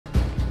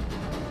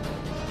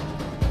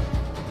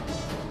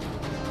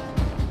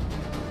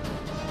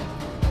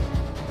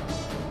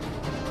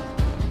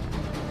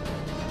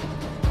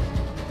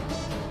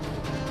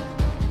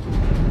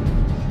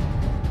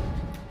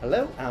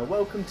Hello and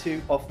welcome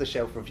to Off the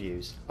Shelf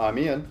Reviews. I'm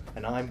Ian.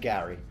 And I'm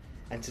Gary.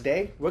 And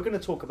today we're going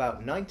to talk about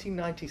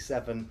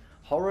 1997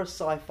 horror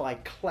sci-fi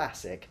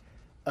classic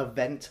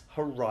Event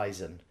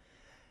Horizon.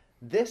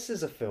 This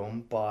is a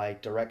film by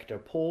director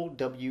Paul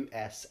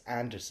W.S.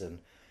 Anderson,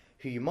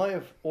 who you might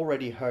have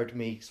already heard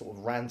me sort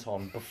of rant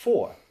on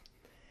before.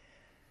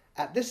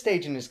 At this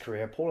stage in his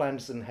career, Paul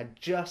Anderson had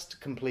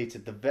just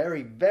completed the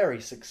very,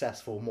 very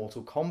successful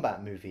Mortal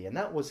Kombat movie, and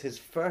that was his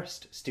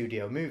first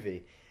studio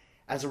movie.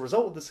 As a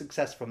result of the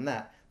success from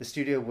that, the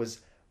studio was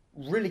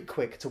really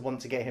quick to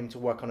want to get him to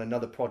work on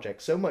another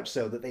project, so much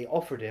so that they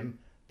offered him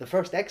the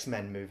first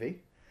X-Men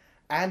movie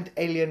and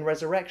Alien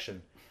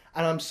Resurrection.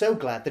 And I'm so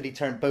glad that he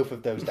turned both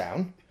of those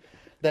down.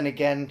 Then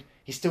again,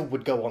 he still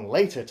would go on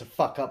later to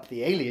fuck up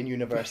the Alien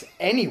universe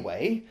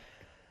anyway.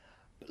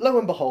 Lo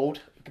and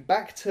behold,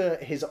 back to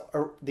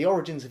the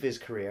origins of his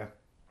career.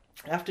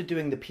 After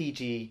doing the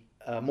PG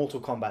Mortal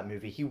Kombat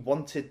movie, he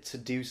wanted to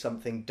do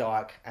something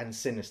dark and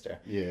sinister.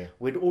 Yeah.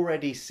 We'd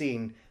already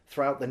seen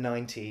throughout the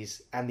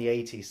 90s and the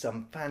 80s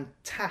some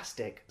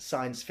fantastic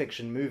science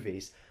fiction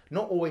movies,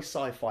 not always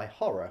sci-fi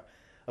horror.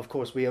 Of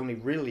course, we only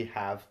really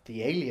have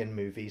the Alien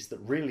movies that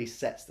really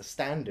sets the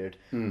standard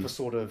for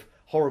sort of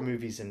horror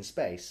movies in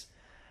space.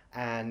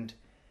 And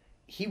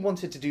he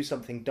wanted to do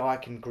something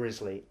dark and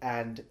grisly,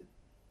 and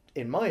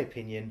in my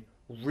opinion,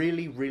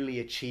 really, really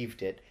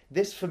achieved it.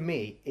 This, for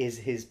me, is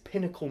his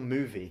pinnacle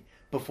movie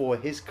before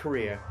his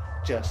career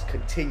just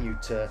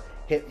continued to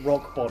hit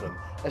rock bottom,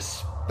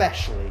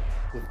 especially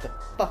with the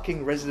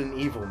fucking Resident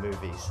Evil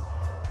movies.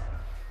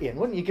 Ian,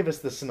 why don't you give us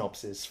the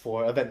synopsis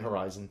for Event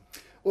Horizon?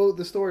 Well,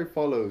 the story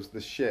follows the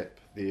ship,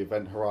 the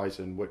Event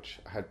Horizon, which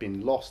had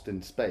been lost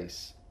in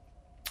space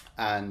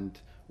and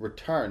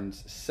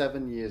returns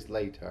 7 years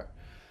later.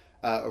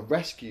 A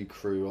rescue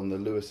crew on the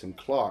Lewis and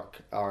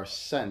Clark are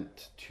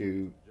sent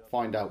to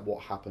find out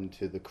what happened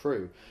to the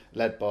crew,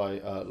 led by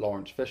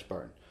Laurence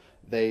Fishburne.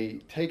 They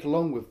take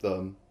along with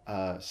them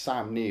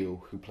Sam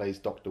Neill, who plays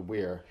Dr.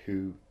 Weir,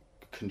 who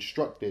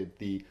constructed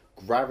the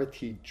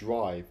gravity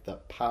drive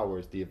that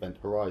powers the Event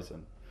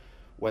Horizon.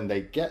 When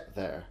they get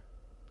there,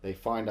 they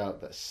find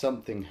out that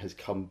something has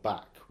come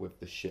back with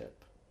the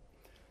ship.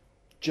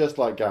 Just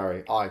like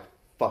Gary, I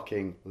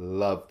fucking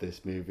love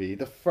this movie.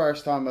 The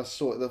first time I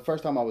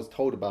was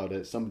told about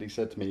it, somebody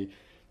said to me,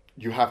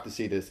 "You have to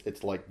see this,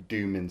 it's like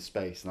Doom in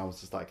space." And I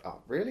was just like,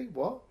 "Oh, really?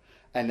 What?"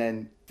 And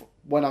then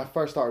when I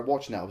first started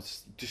watching it, I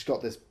was just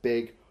got this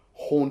big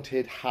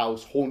haunted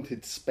house,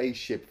 haunted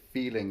spaceship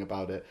feeling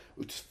about it.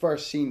 It's the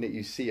first scene that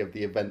you see of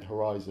the Event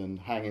Horizon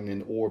hanging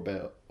in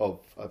orbit of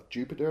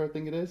Jupiter, I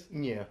think it is.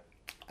 Yeah.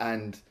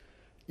 And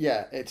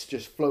yeah, it's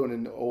just flown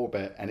in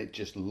orbit and it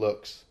just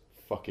looks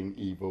fucking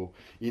evil.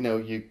 You know,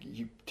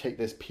 you take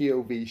this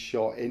POV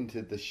shot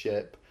into the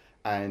ship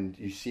and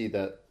you see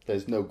that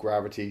there's no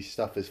gravity,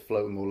 stuff is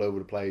floating all over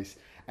the place,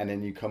 and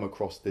then you come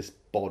across this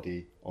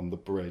body on the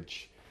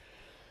bridge.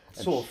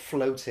 Sort of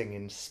floating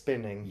and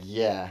spinning.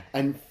 Yeah,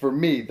 and for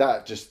me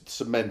that just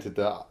cemented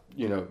that,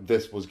 you know,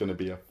 this was going to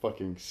be a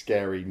fucking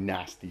scary,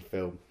 nasty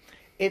film.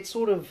 It's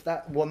sort of,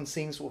 that one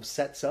scene sort of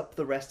sets up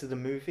the rest of the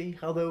movie,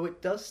 although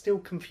it does still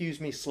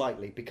confuse me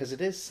slightly, because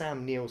it is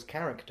Sam Neill's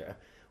character,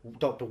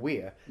 Dr.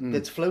 Weir,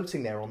 that's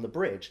floating there on the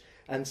bridge.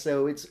 And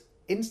so it's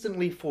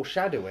instantly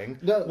foreshadowing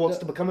what's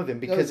to become of him,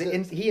 because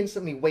he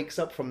instantly wakes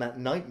up from that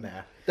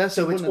nightmare.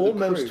 So it's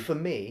almost, for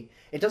me,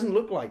 it doesn't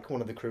look like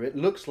one of the crew. It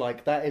looks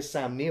like that is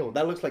Sam Neill.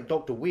 That looks like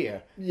Dr.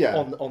 Weir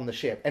on the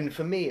ship. And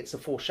for me, it's a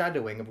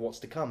foreshadowing of what's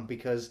to come,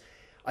 because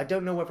I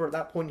don't know whether at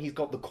that point he's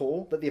got the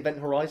call that the Event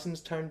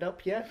Horizon's turned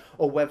up yet,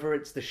 or whether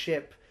it's the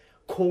ship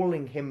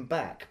calling him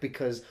back,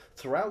 because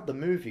throughout the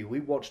movie we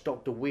watch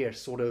Dr. Weir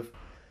sort of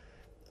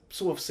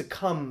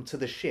succumb to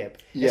the ship.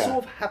 Yeah. It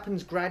sort of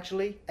happens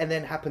gradually and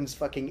then happens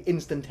fucking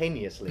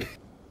instantaneously.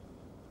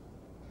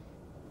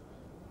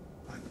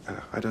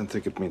 I don't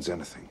think it means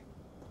anything.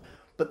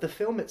 But the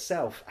film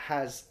itself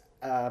has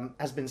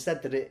been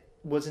said that it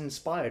was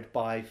inspired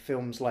by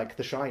films like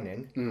The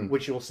Shining,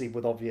 which you'll see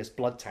with obvious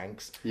blood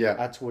tanks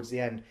towards the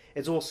end.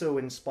 It's also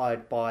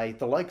inspired by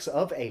the likes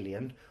of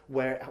Alien,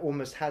 where it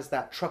almost has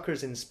that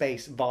truckers in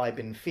space vibe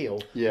and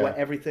feel, where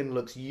everything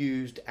looks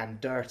used and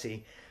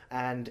dirty.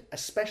 And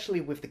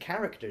especially with the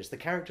characters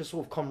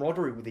sort of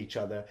camaraderie with each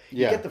other.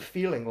 You get the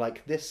feeling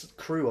like this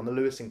crew on the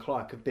Lewis and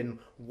Clark have been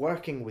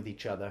working with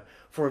each other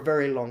for a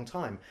very long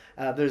time.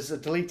 There's a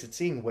deleted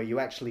scene where you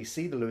actually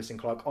see the Lewis and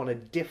Clark on a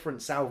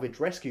different salvage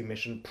rescue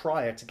mission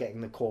prior to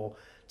getting the call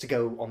to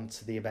go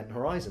onto the Event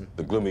Horizon.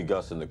 The gloomy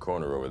Gus in the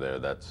corner over there,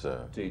 that's...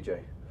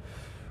 DJ.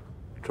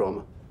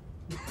 Trauma.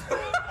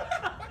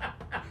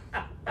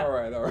 All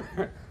right.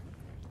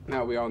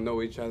 Now we all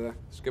know each other.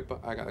 Skipper,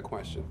 I got a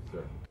question.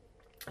 Sure.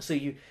 So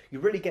you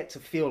really get to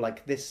feel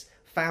like this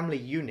family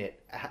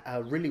unit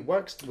really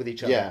works with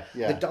each other.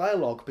 The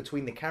dialogue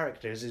between the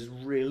characters is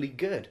really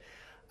good.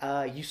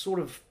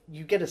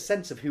 You get a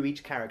sense of who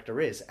each character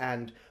is,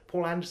 and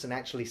Paul Anderson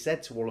actually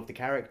said to all of the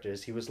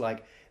characters, he was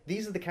like,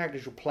 "These are the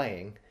characters you're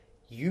playing.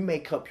 you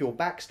make up your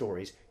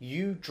backstories.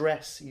 You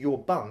dress your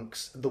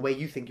bunks the way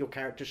you think your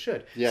character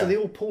should. Yeah. So they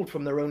all pulled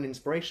from their own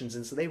inspirations,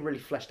 and so they really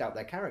fleshed out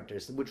their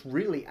characters, which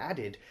really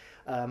added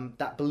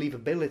that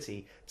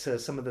believability to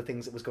some of the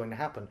things that was going to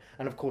happen.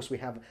 And of course, we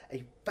have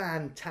a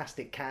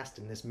fantastic cast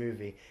in this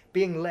movie,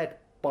 being led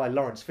by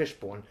Laurence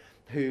Fishburne,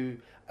 who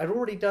had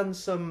already done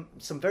some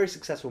very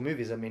successful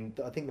movies. I mean,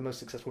 I think the most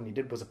successful one he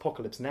did was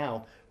Apocalypse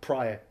Now.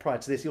 Prior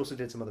to this, he also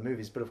did some other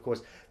movies, but of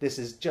course, this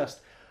is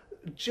just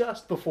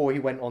before he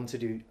went on to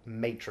do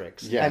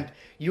Matrix. Yeah. And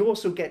you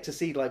also get to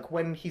see, like,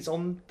 when he's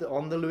on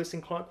the Lewis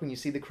and Clark, when you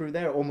see the crew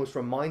there, it almost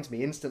reminds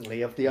me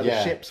instantly of the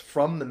other ships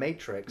from the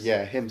Matrix.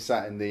 Yeah, him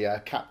sat in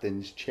the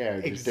captain's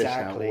chair just dishing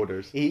out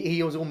orders.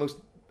 He was almost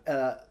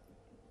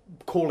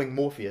calling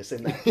Morpheus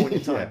in that point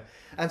in time. Yeah.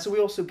 And so we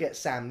also get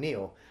Sam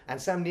Neill.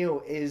 And Sam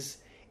Neill is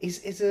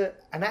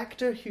an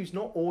actor who's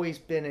not always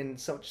been in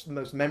such the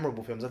most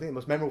memorable films. I think the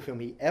most memorable film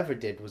he ever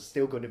did was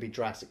still going to be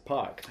Jurassic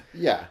Park.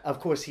 Yeah. Of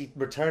course, he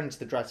returned to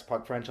the Jurassic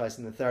Park franchise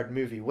in the third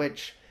movie,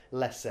 which,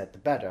 less said the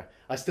better.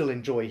 I still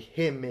enjoy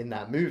him in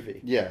that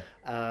movie. Yeah.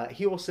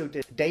 He also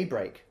did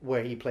Daybreak,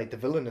 where he played the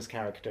villainous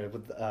character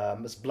with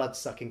this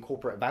blood-sucking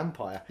corporate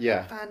vampire.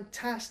 Yeah.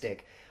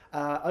 Fantastic.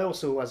 I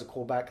also, as a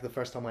callback, the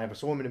first time I ever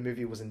saw him in a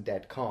movie was in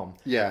Dead Calm.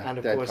 Yeah, and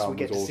of Dead course Calm we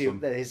get to was see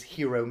awesome. his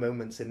hero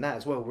moments in that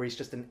as well, where he's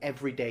just an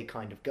everyday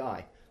kind of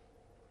guy.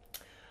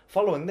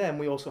 Following them,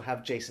 we also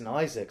have Jason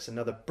Isaacs,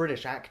 another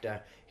British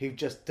actor who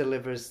just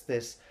delivers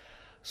this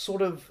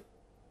sort of.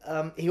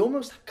 He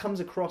almost comes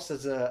across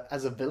as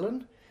a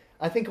villain.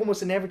 I think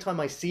almost in every time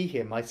I see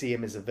him as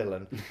a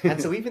villain. And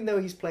so even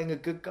though he's playing a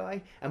good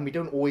guy, and we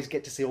don't always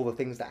get to see all the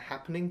things that are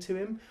happening to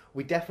him,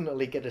 we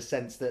definitely get a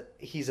sense that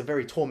he's a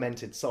very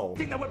tormented soul.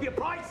 Think there would be a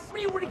price?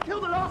 You would have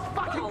killed the last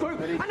fucking group.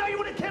 I know you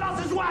would have killed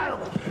us as well.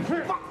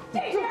 Fuck.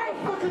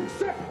 Fucking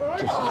shit,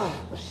 alright?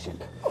 Oh, shit.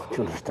 Do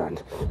you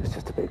understand? It's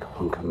just a big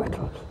hunk of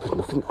metal. There's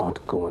nothing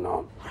odd going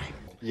on.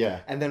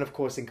 Yeah. And then, of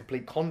course, in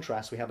complete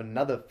contrast, we have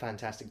another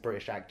fantastic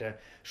British actor,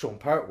 Sean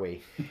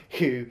Pertwee,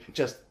 who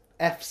just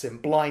F's him,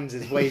 blinds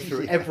his way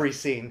through every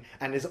scene,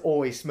 and is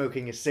always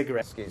smoking a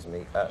cigarette. Excuse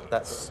me,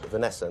 that's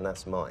Vanessa and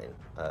that's mine.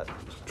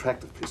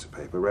 Attractive piece of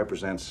paper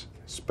represents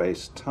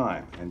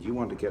space-time, and you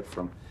want to get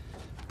from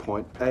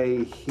point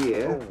A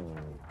here.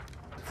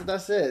 So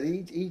that's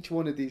it. Each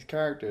one of these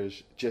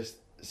characters just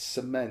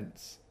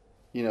cements,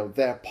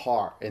 their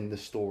part in the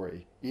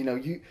story.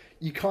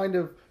 You kind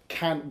of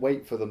can't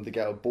wait for them to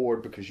get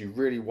aboard because you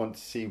really want to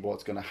see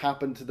what's going to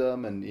happen to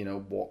them and,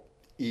 what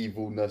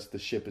evilness the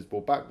ship has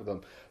brought back with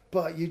them.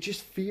 But you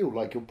just feel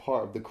like you're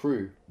part of the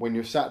crew when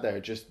you're sat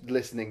there just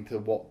listening to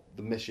what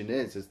the mission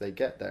is as they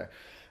get there.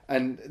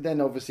 And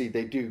then obviously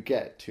they do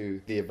get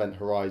to the event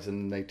horizon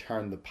and they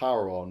turn the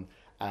power on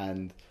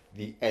and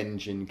the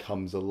engine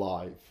comes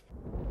alive.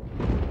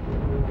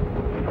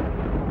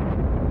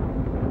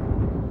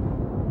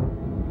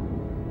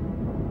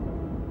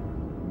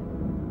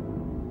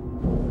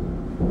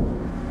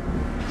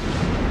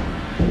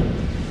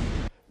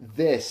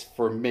 This,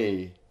 for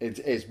me,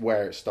 is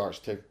where it starts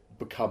to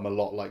become a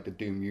lot like the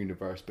Doom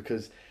universe,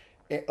 because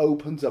it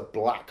opens a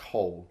black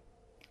hole.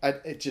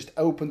 It just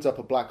opens up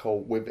a black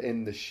hole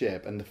within the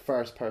ship, and the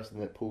first person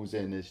that pulls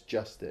in is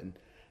Justin,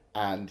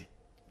 and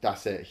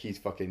that's it. He's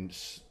fucking,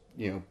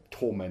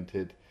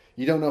 tormented.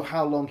 You don't know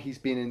how long he's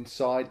been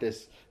inside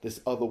this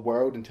other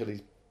world until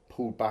he's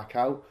pulled back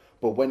out,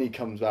 but when he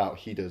comes out,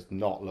 he does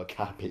not look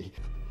happy.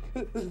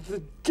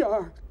 The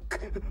dark.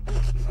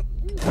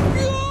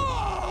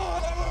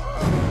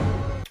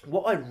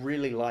 What I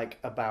really like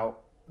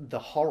about the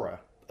horror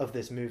of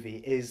this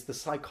movie is the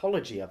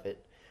psychology of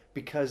it,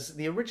 because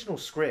the original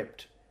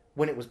script,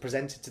 when it was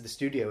presented to the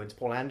studio and to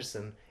Paul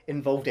Anderson,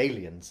 involved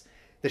aliens.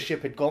 The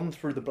ship had gone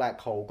through the black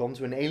hole, gone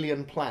to an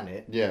alien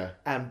planet,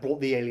 and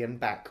brought the alien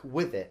back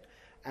with it,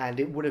 and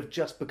it would have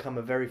just become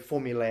a very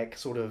formulaic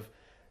sort of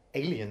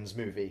Aliens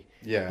movie.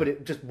 Yeah. But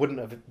it just wouldn't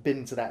have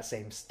been to that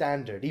same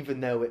standard, even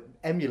though it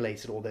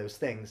emulated all those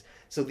things.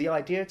 So the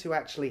idea to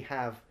actually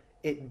have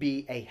it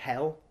be a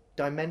hell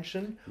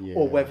dimension,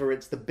 or whether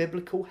it's the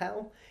biblical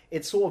hell,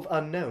 it's sort of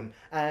unknown.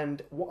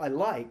 And what I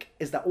like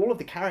is that all of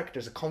the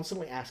characters are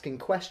constantly asking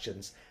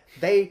questions.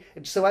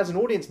 So as an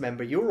audience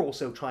member, you're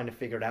also trying to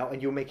figure it out,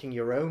 and you're making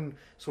your own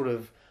sort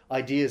of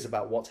ideas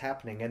about what's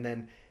happening, and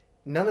then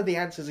none of the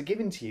answers are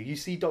given to you. You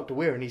see Dr.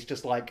 Weir, and he's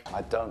just like,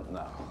 I don't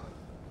know.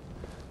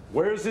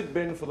 Where's it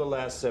been for the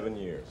last 7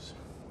 years?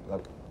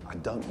 Look, I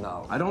don't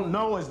know. I don't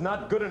know is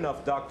not good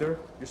enough, Doctor.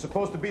 You're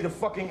supposed to be the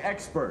fucking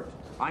expert.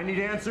 I need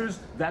answers.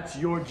 That's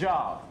your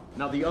job.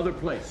 Now the other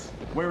place,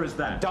 where is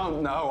that?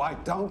 Don't know. I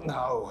don't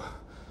know.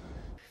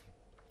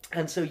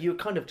 And so you're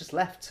kind of just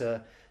left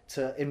to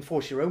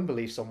enforce your own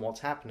beliefs on what's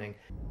happening.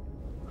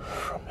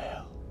 From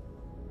hell.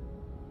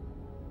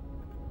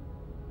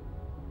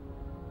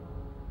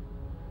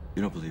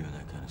 You don't believe in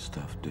that kind of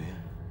stuff, do you?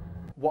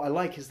 What I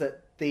like is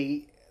that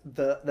the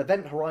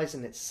event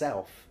horizon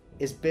itself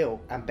is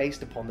built and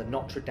based upon the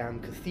Notre Dame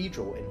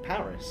Cathedral in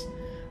Paris.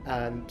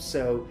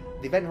 So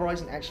the Event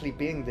Horizon actually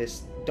being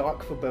this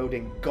dark,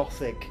 foreboding,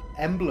 gothic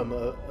emblem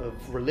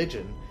of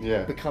religion,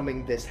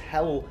 becoming this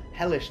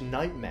hellish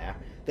nightmare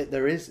that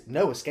there is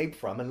no escape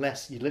from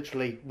unless you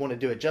literally want to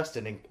do it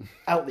Justin and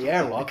out the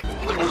airlock.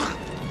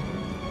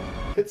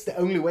 It's the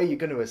only way you're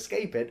going to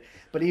escape it.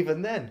 But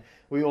even then,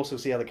 we also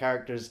see other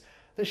characters.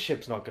 The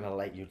ship's not going to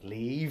let you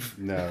leave.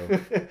 No.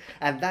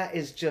 And that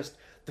is just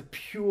the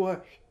pure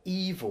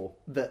evil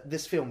that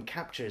this film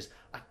captures.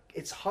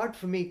 It's hard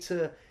for me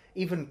to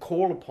even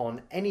call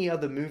upon any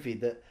other movie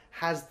that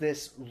has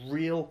this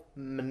real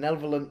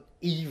malevolent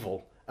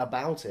evil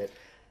about it.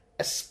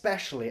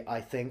 Especially,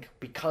 I think,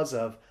 because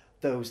of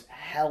those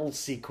hell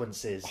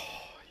sequences.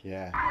 Oh,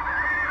 yeah.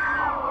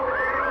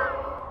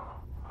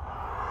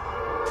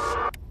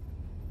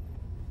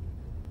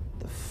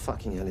 The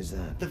fucking hell is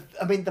that?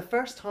 The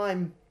first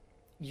time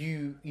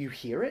you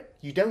hear it,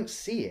 you don't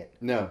see it.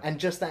 No. And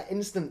just that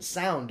instant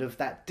sound of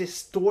that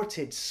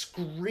distorted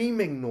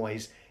screaming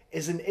noise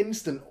is an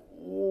instant,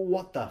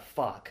 what the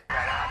fuck?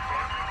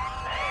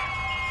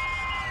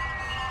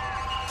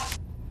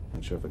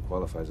 Not sure if it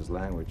qualifies as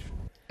language.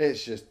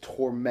 It's just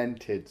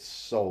tormented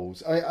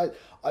souls. I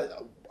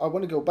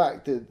want to go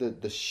back to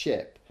the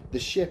ship. The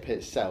ship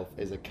itself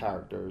is a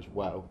character as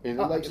well.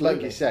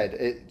 Like you said,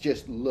 it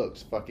just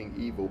looks fucking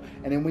evil.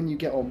 And then when you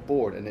get on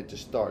board and it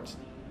just starts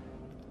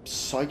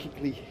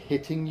psychically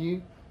hitting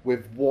you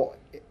with what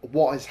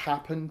has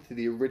happened to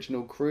the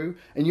original crew,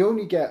 and you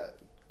only get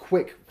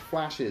quick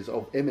flashes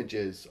of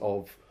images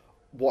of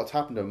what's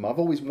happened to them. I've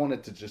always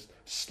wanted to just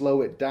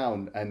slow it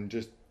down and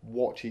just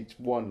watch each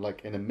one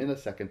like in a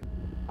millisecond.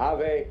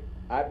 Ave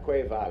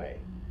atque vale.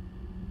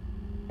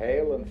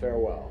 Hail and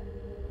farewell.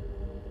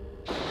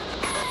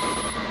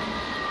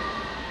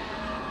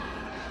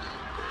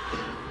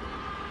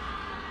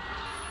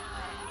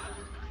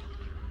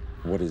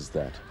 What is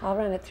that? I'll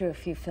run it through a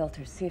few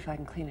filters, see if I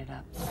can clean it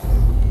up.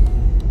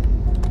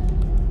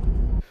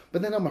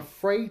 But then I'm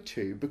afraid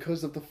to,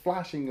 because of the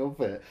flashing of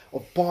it,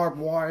 of barbed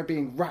wire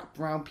being wrapped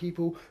around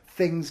people,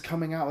 things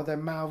coming out of their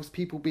mouths,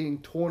 people being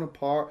torn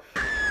apart.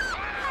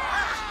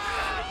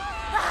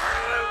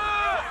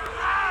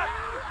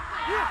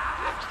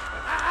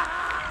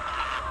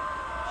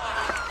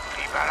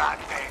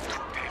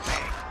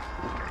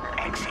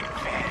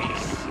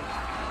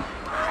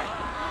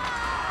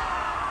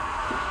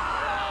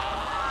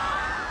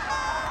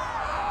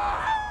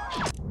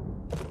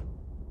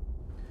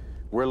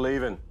 We're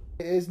leaving.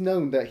 It is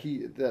known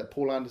that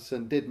Paul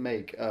Anderson did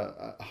make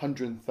a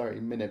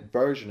 130-minute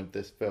version of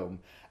this film,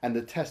 and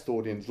the test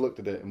audience looked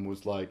at it and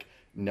was like,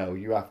 no,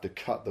 you have to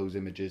cut those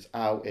images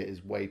out, it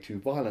is way too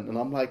violent. And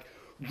I'm like,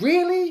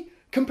 really?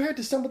 Compared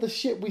to some of the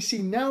shit we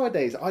see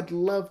nowadays, I'd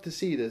love to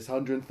see this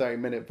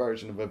 130-minute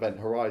version of Event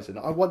Horizon.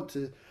 I want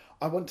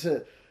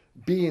to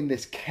be in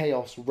this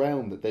chaos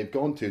realm that they've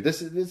gone to.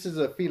 This is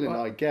a feeling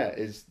I get,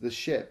 is the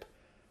ship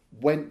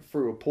went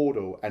through a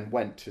portal and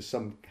went to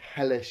some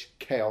hellish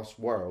chaos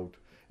world,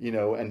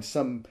 and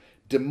some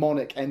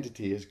demonic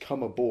entity has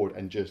come aboard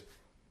and just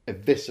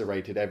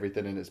eviscerated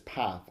everything in its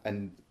path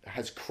and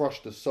has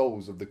crushed the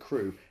souls of the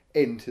crew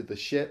into the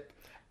ship.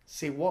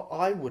 See, what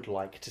I would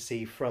like to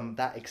see from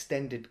that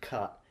extended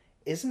cut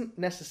isn't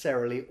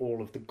necessarily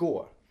all of the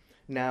gore.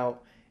 Now,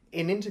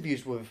 in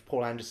interviews with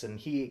Paul Anderson,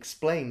 he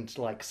explained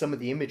some of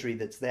the imagery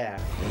that's there.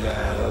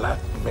 Let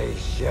me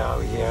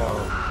show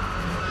you.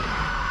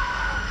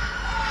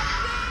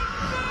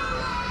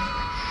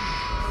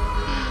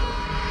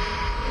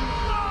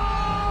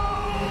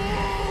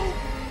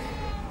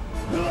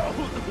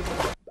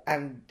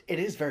 And it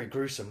is very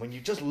gruesome. When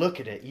you just look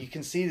at it, you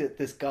can see that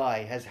this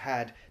guy has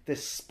had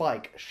this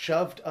spike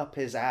shoved up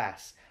his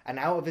ass and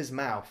out of his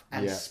mouth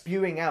and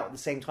spewing out at the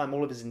same time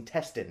all of his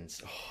intestines.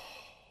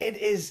 It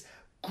is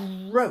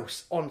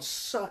gross on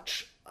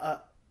such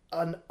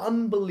an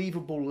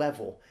unbelievable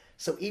level.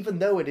 So even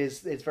though it's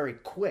very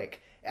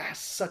quick, it has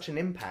such an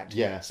impact.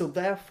 Yeah. So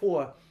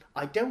therefore,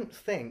 I don't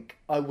think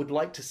I would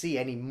like to see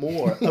any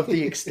more of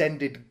the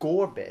extended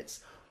gore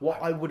bits.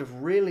 What I would have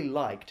really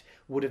liked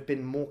would have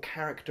been more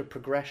character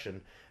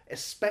progression,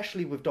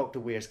 especially with Dr.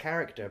 Weir's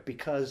character,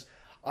 because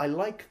I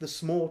like the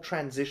small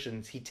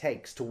transitions he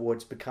takes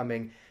towards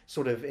becoming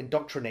sort of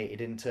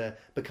indoctrinated into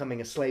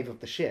becoming a slave of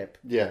the ship.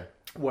 Yeah.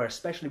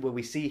 Especially where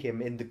we see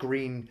him in the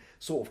green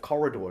sort of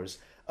corridors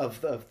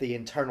of the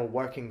internal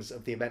workings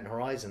of the Event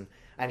Horizon,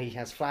 and he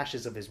has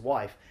flashes of his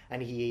wife,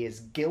 and he is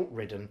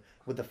guilt-ridden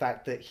with the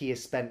fact that he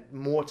has spent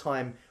more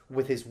time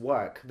with his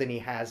work than he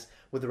has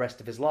with the rest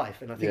of his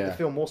life. And I think the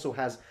film also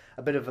has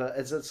a bit of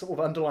a sort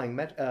of underlying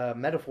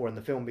metaphor in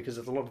the film, because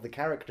there's a lot of the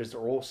characters that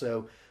are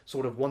also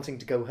sort of wanting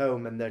to go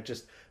home and they're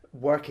just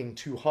working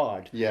too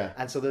hard. Yeah.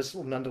 And so there's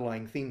sort of an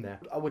underlying theme there.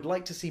 I would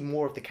like to see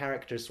more of the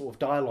characters' sort of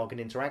dialogue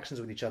and interactions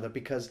with each other,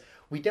 because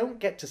we don't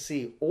get to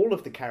see all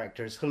of the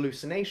characters'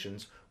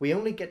 hallucinations. We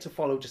only get to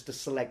follow just a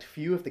select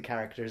few of the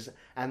characters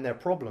and their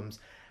problems.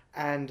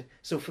 And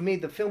so for me,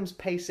 the film's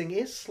pacing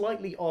is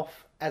slightly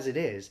off as it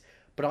is,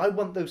 But I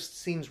want those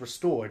scenes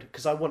restored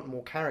because I want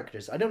more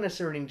characters. I don't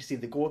necessarily need to see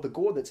the gore. The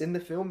gore that's in the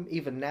film,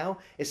 even now,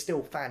 is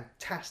still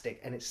fantastic,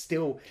 and it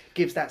still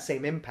gives that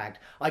same impact.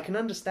 I can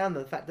understand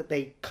the fact that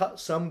they cut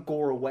some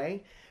gore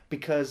away,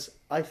 because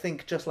I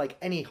think just like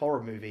any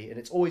horror movie, and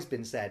it's always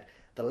been said,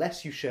 the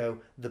less you show,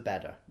 the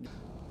better.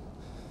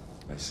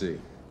 I see.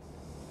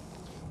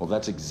 Well,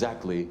 that's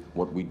exactly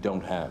what we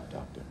don't have,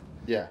 Doctor.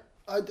 Yeah.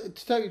 To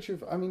tell you the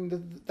truth, I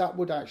mean, that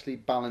would actually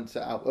balance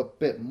it out a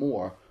bit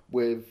more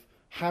with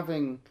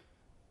having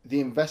the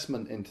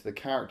investment into the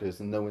characters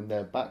and knowing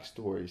their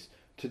backstories,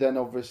 to then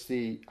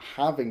obviously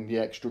having the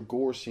extra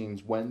gore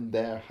scenes when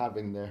they're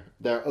having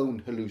their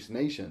own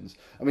hallucinations.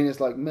 I mean, it's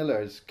like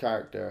Miller's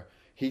character.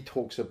 He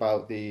talks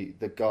about the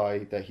guy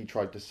that he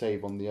tried to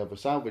save on the other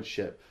salvage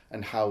ship,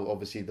 and how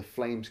obviously the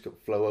flames could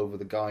flow over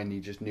the guy, and he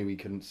just knew he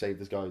couldn't save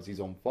this guy as he's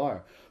on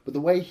fire. But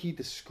the way he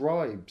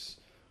describes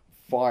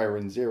fire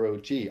in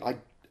 0G,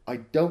 I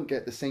don't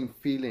get the same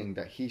feeling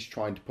that he's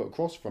trying to put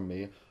across from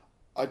me.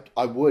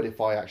 I would if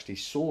I actually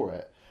saw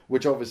it,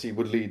 which obviously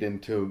would lead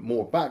into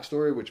more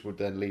backstory, which would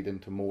then lead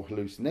into more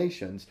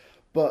hallucinations.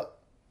 But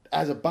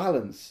as a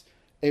balance,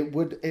 it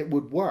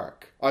would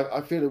work.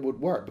 I feel it would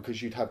work,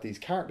 because you'd have these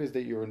characters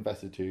that you're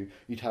invested to.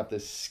 You'd have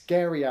this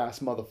scary ass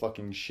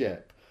motherfucking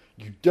ship.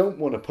 You don't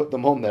want to put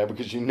them on there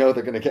because you know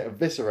they're going to get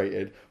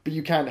eviscerated, but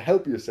you can't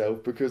help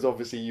yourself because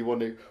obviously you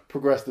want to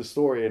progress the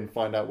story and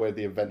find out where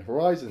the event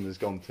horizon has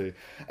gone to.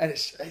 And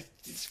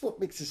it's what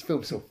makes this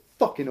film so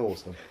fucking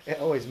awesome. It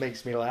always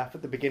makes me laugh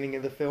at the beginning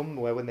of the film,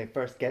 where when they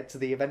first get to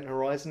the event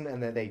horizon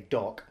and then they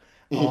dock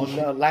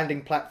on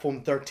landing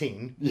platform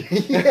 13.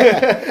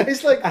 Yeah,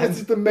 it's like, this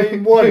is the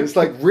main one. It's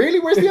like, really?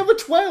 Where's the other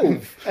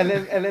 12? and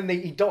then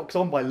he docks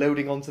on by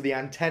loading onto the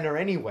antenna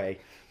anyway.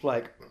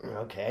 Like,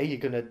 okay, you're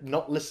going to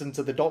not listen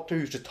to the doctor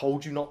who's just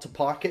told you not to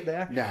park it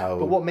there? No.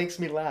 But what makes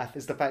me laugh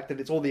is the fact that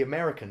it's all the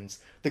Americans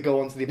that go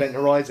onto the event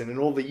horizon, and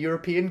all the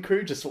European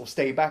crew just sort of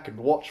stay back and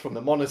watch from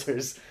the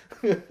monitors.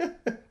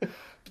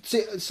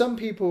 See, some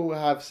people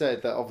have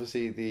said that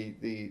obviously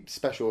the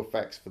special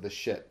effects for the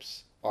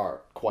ships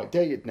are quite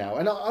dated now.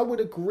 And I would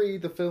agree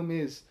the film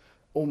is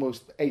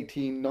almost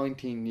 18,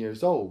 19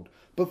 years old.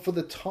 But for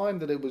the time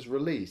that it was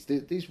released,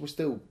 these were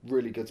still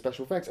really good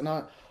special effects. And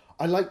I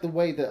like the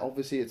way that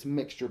obviously it's a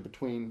mixture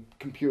between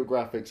computer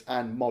graphics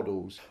and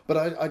models.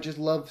 But I just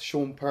love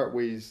Sean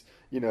Pertwee's,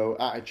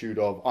 attitude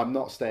of, I'm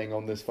not staying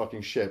on this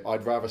fucking ship.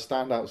 I'd rather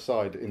stand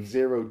outside in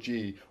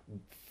 0G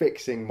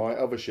fixing my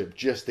other ship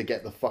just to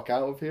get the fuck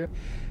out of here.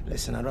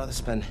 Listen, I'd rather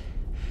spend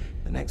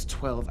the next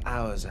 12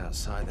 hours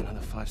outside than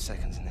another 5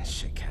 seconds in this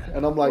shit can.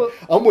 And I'm like,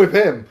 I'm with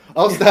him.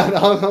 I'll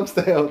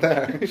stay out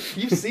there.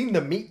 You've seen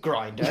the meat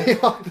grinder.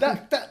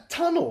 That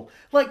tunnel.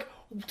 Like,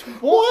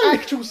 what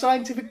actual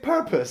scientific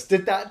purpose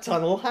did that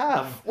tunnel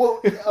have?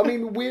 Well, I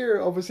mean,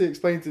 Weir obviously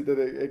explains it that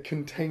it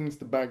contains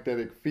the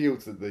magnetic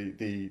fields that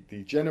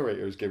the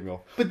generator is giving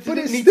off. But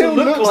it still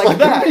looks like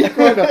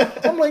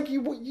that. I'm like,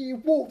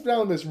 you walk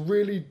down this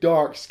really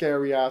dark,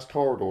 scary ass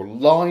corridor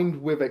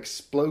lined with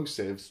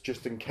explosives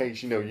just in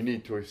case, you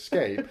need to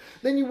escape.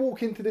 Then you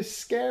walk into this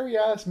scary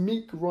ass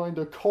meat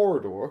grinder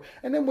corridor,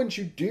 and then once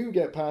you do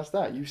get past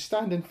that, you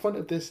stand in front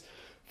of this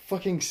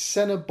fucking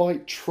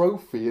Cenobite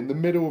trophy in the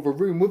middle of a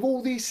room with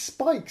all these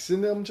spikes,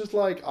 and I'm just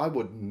like, I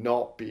would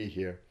not be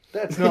here.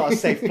 That's not a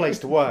safe place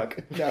to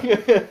work. No.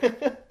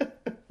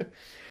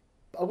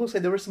 I will say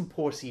there is some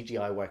poor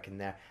CGI work in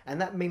there,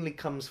 and that mainly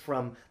comes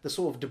from the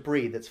sort of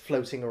debris that's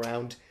floating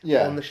around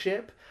on the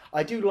ship.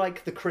 I do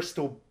like the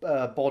crystal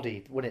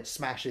body when it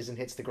smashes and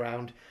hits the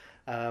ground.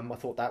 I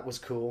thought that was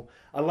cool.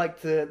 I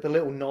liked the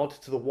little nod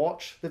to the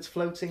watch that's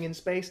floating in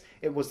space.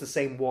 It was the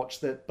same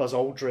watch that Buzz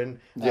Aldrin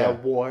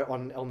wore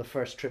on the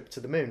first trip to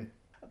the moon.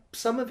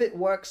 Some of it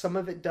works, some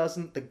of it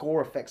doesn't. The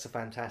gore effects are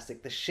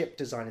fantastic. The ship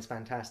design is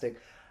fantastic.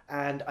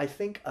 And I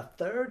think a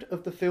third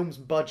of the film's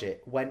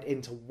budget went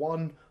into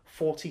one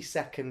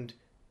 40-second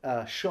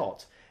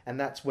shot. And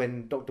that's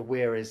when Dr.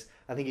 Weir is,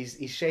 I think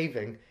he's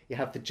shaving. You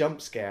have the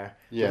jump scare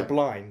with the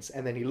blinds.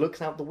 And then he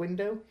looks out the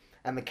window,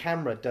 and the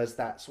camera does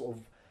that sort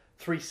of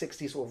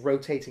 360 sort of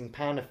rotating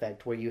pan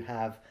effect where you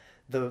have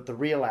the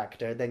real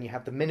actor, then you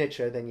have the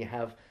miniature, then you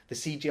have the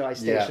CGI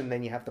station,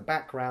 then you have the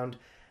background.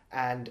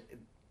 And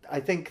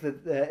I think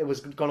that it was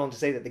gone on to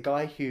say that the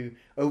guy who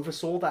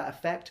oversaw that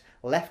effect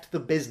left the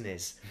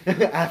business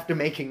after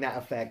making that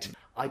effect.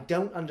 I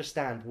don't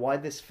understand why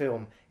this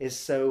film is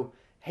so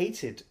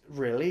hated,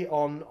 really,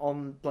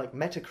 on like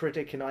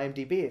Metacritic and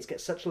IMDb. It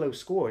gets such low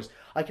scores.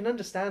 I can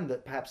understand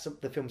that perhaps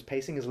the film's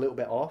pacing is a little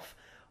bit off,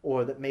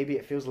 or that maybe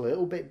it feels a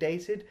little bit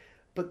dated.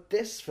 But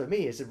this, for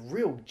me, is a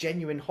real,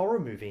 genuine horror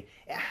movie.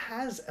 It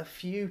has a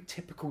few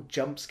typical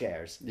jump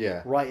scares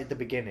right at the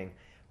beginning.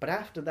 But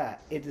after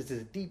that, it is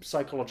a deep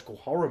psychological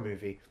horror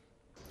movie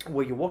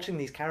where you're watching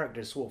these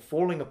characters sort of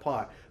falling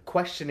apart,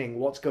 questioning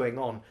what's going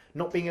on,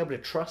 not being able to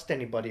trust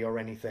anybody or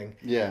anything.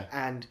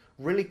 And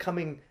really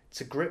coming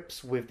to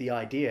grips with the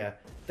idea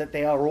that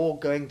they are all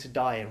going to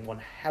die in one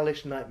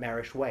hellish,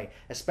 nightmarish way.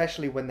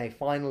 Especially when they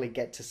finally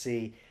get to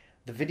see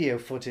the video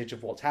footage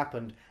of what's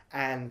happened,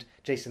 and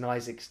Jason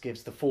Isaacs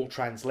gives the full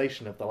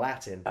translation of the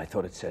Latin. I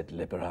thought it said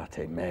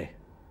liberate me.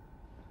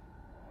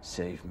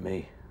 Save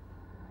me.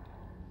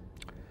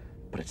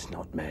 But it's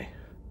not me.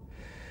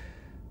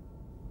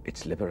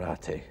 It's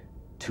liberate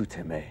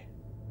tutte me.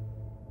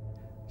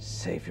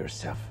 Save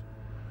yourself.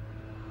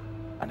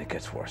 And it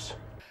gets worse.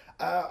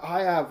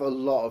 I have a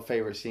lot of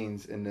favourite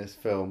scenes in this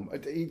film.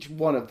 Each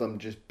one of them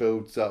just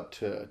builds up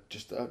to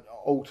just an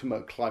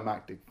ultimate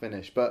climactic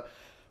finish. But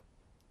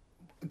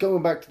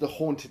going back to the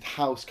haunted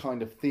house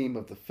kind of theme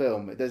of the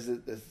film, there's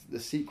the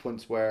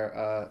sequence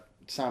where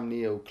Sam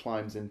Neill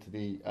climbs into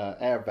the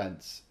air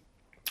vents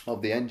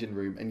of the engine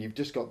room, and you've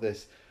just got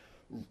this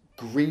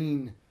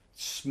green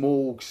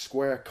small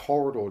square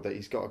corridor that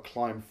he's got to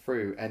climb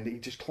through, and he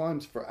just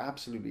climbs for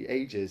absolutely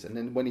ages, and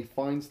then when he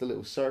finds the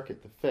little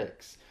circuit to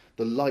fix,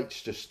 the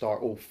lights just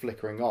start all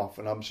flickering off,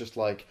 and I'm just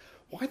like,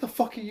 why the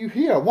fuck are you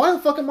here? Why the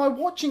fuck am I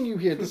watching you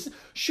here? This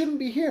shouldn't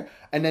be here.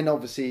 And then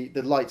obviously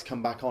the lights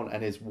come back on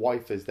and his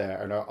wife is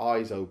there and her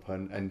eyes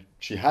open and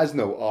she has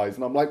no eyes,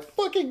 and I'm like,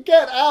 fucking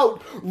get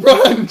out,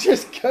 run,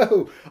 just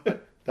go.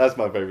 That's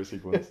my favourite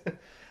sequence.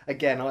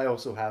 Again, I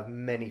also have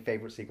many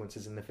favourite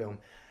sequences in the film.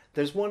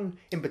 There's one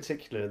in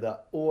particular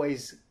that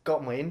always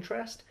got my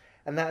interest,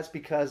 and that's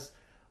because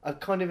I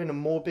kind of, in a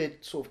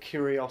morbid sort of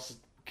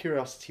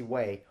curiosity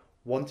way,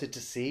 wanted to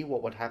see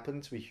what would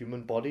happen to a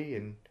human body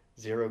in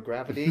zero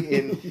gravity,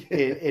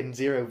 in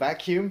zero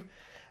vacuum.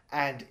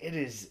 And it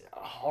is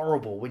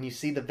horrible when you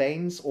see the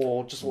veins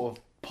or just sort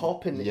of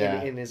pop in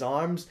his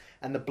arms,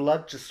 and the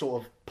blood just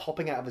sort of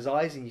popping out of his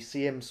eyes, and you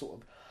see him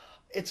sort of...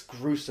 It's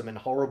gruesome and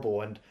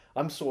horrible, and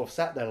I'm sort of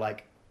sat there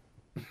like,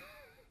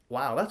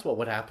 wow, that's what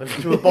would happen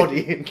to a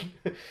body.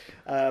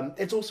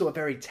 It's also a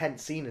very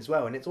tense scene as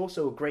well, and it's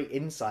also a great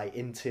insight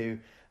into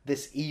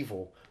this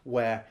evil,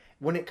 where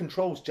when it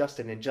controls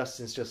Justin, and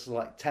Justin's just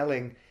like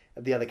telling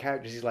the other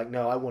characters, he's like,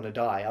 no, I want to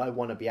die, I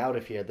want to be out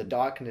of here, the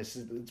darkness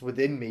that's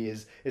within me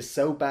is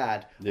so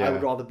bad, I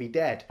would rather be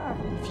dead.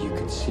 If you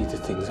could see the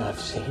things I've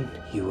seen,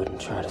 you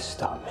wouldn't try to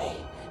stop me.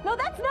 No,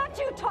 that's not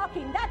you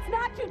talking, that's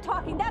not you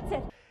talking, that's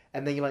it.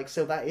 And then you're like,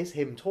 so that is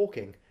him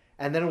talking.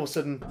 And then all of a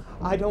sudden,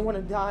 I don't want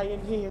to die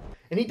in here.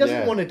 And he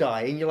doesn't want to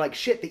die. And you're like,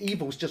 shit, the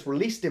evil's just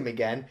released him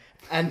again.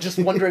 And just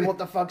wondering what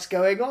the fuck's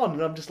going on.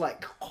 And I'm just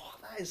like, oh,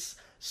 that is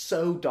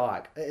so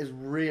dark. It is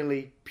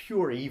really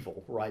pure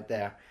evil right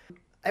there.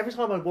 Every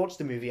time I watch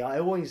the movie, I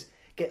always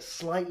get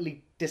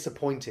slightly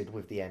disappointed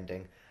with the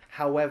ending.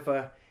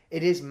 However,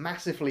 it is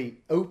massively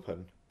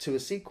open to a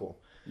sequel.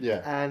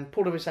 Yeah. And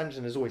Paul W.S.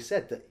 has always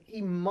said that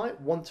he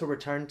might want to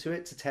return to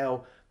it to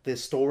tell the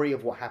story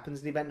of what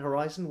happens in Event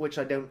Horizon, which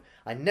I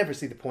never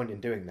see the point in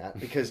doing that,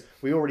 because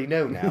we already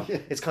know now.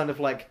 It's kind of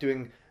like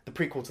doing the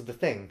prequel to The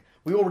Thing.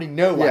 We already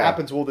know what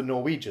happened to all the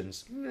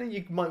Norwegians.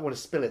 You might want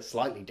to spill it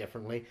slightly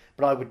differently,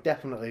 but I would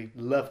definitely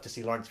love to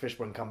see Laurence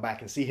Fishburne come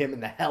back and see him in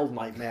the Hell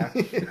Nightmare.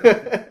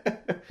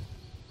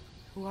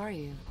 Who are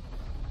you?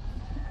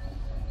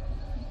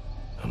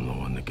 I'm the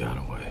one that got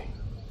away.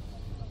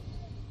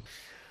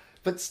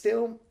 But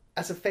still,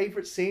 as a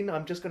favourite scene,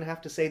 I'm just going to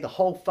have to say the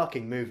whole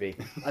fucking movie.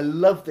 I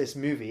love this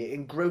movie. It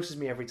engrosses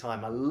me every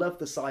time. I love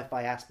the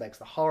sci-fi aspects,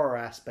 the horror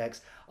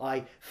aspects.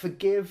 I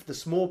forgive the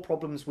small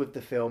problems with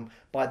the film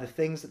by the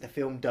things that the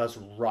film does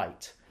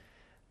right.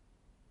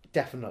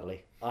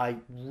 Definitely. I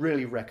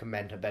really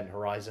recommend Event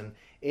Horizon.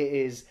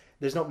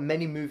 There's not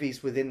many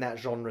movies within that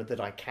genre that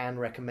I can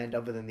recommend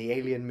other than the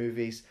Alien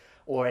movies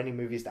or any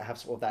movies that have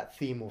sort of that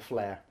theme or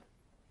flair.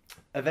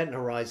 Event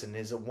Horizon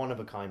is a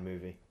one-of-a-kind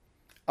movie.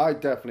 I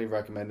definitely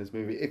recommend this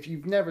movie. If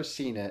you've never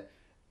seen it,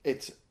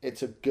 it's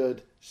a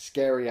good,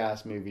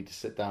 scary-ass movie to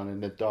sit down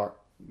in the dark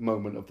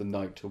moment of the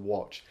night to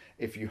watch.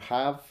 If you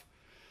have,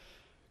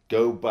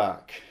 go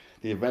back.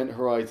 The Event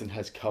Horizon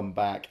has come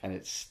back, and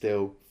it's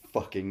still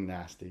fucking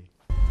nasty.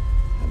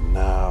 And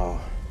now,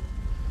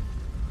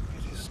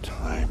 it is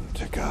time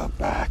to go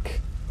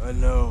back. I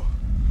know.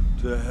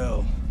 To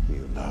hell.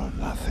 You know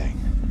nothing.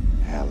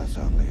 Hell is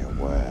only a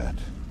word.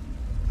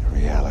 The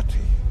reality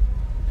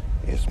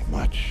is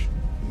much,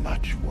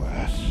 much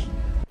worse.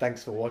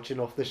 Thanks for watching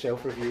Off the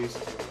Shelf Reviews.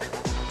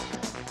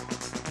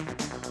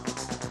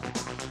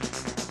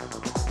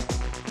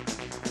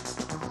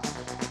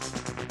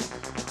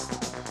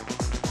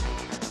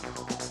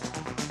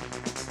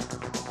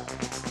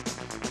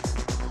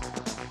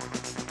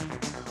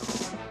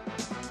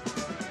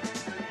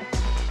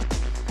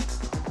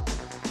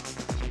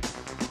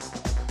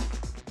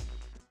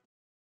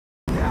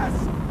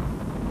 Yes!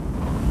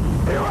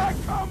 Here I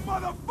come,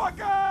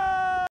 motherfucker!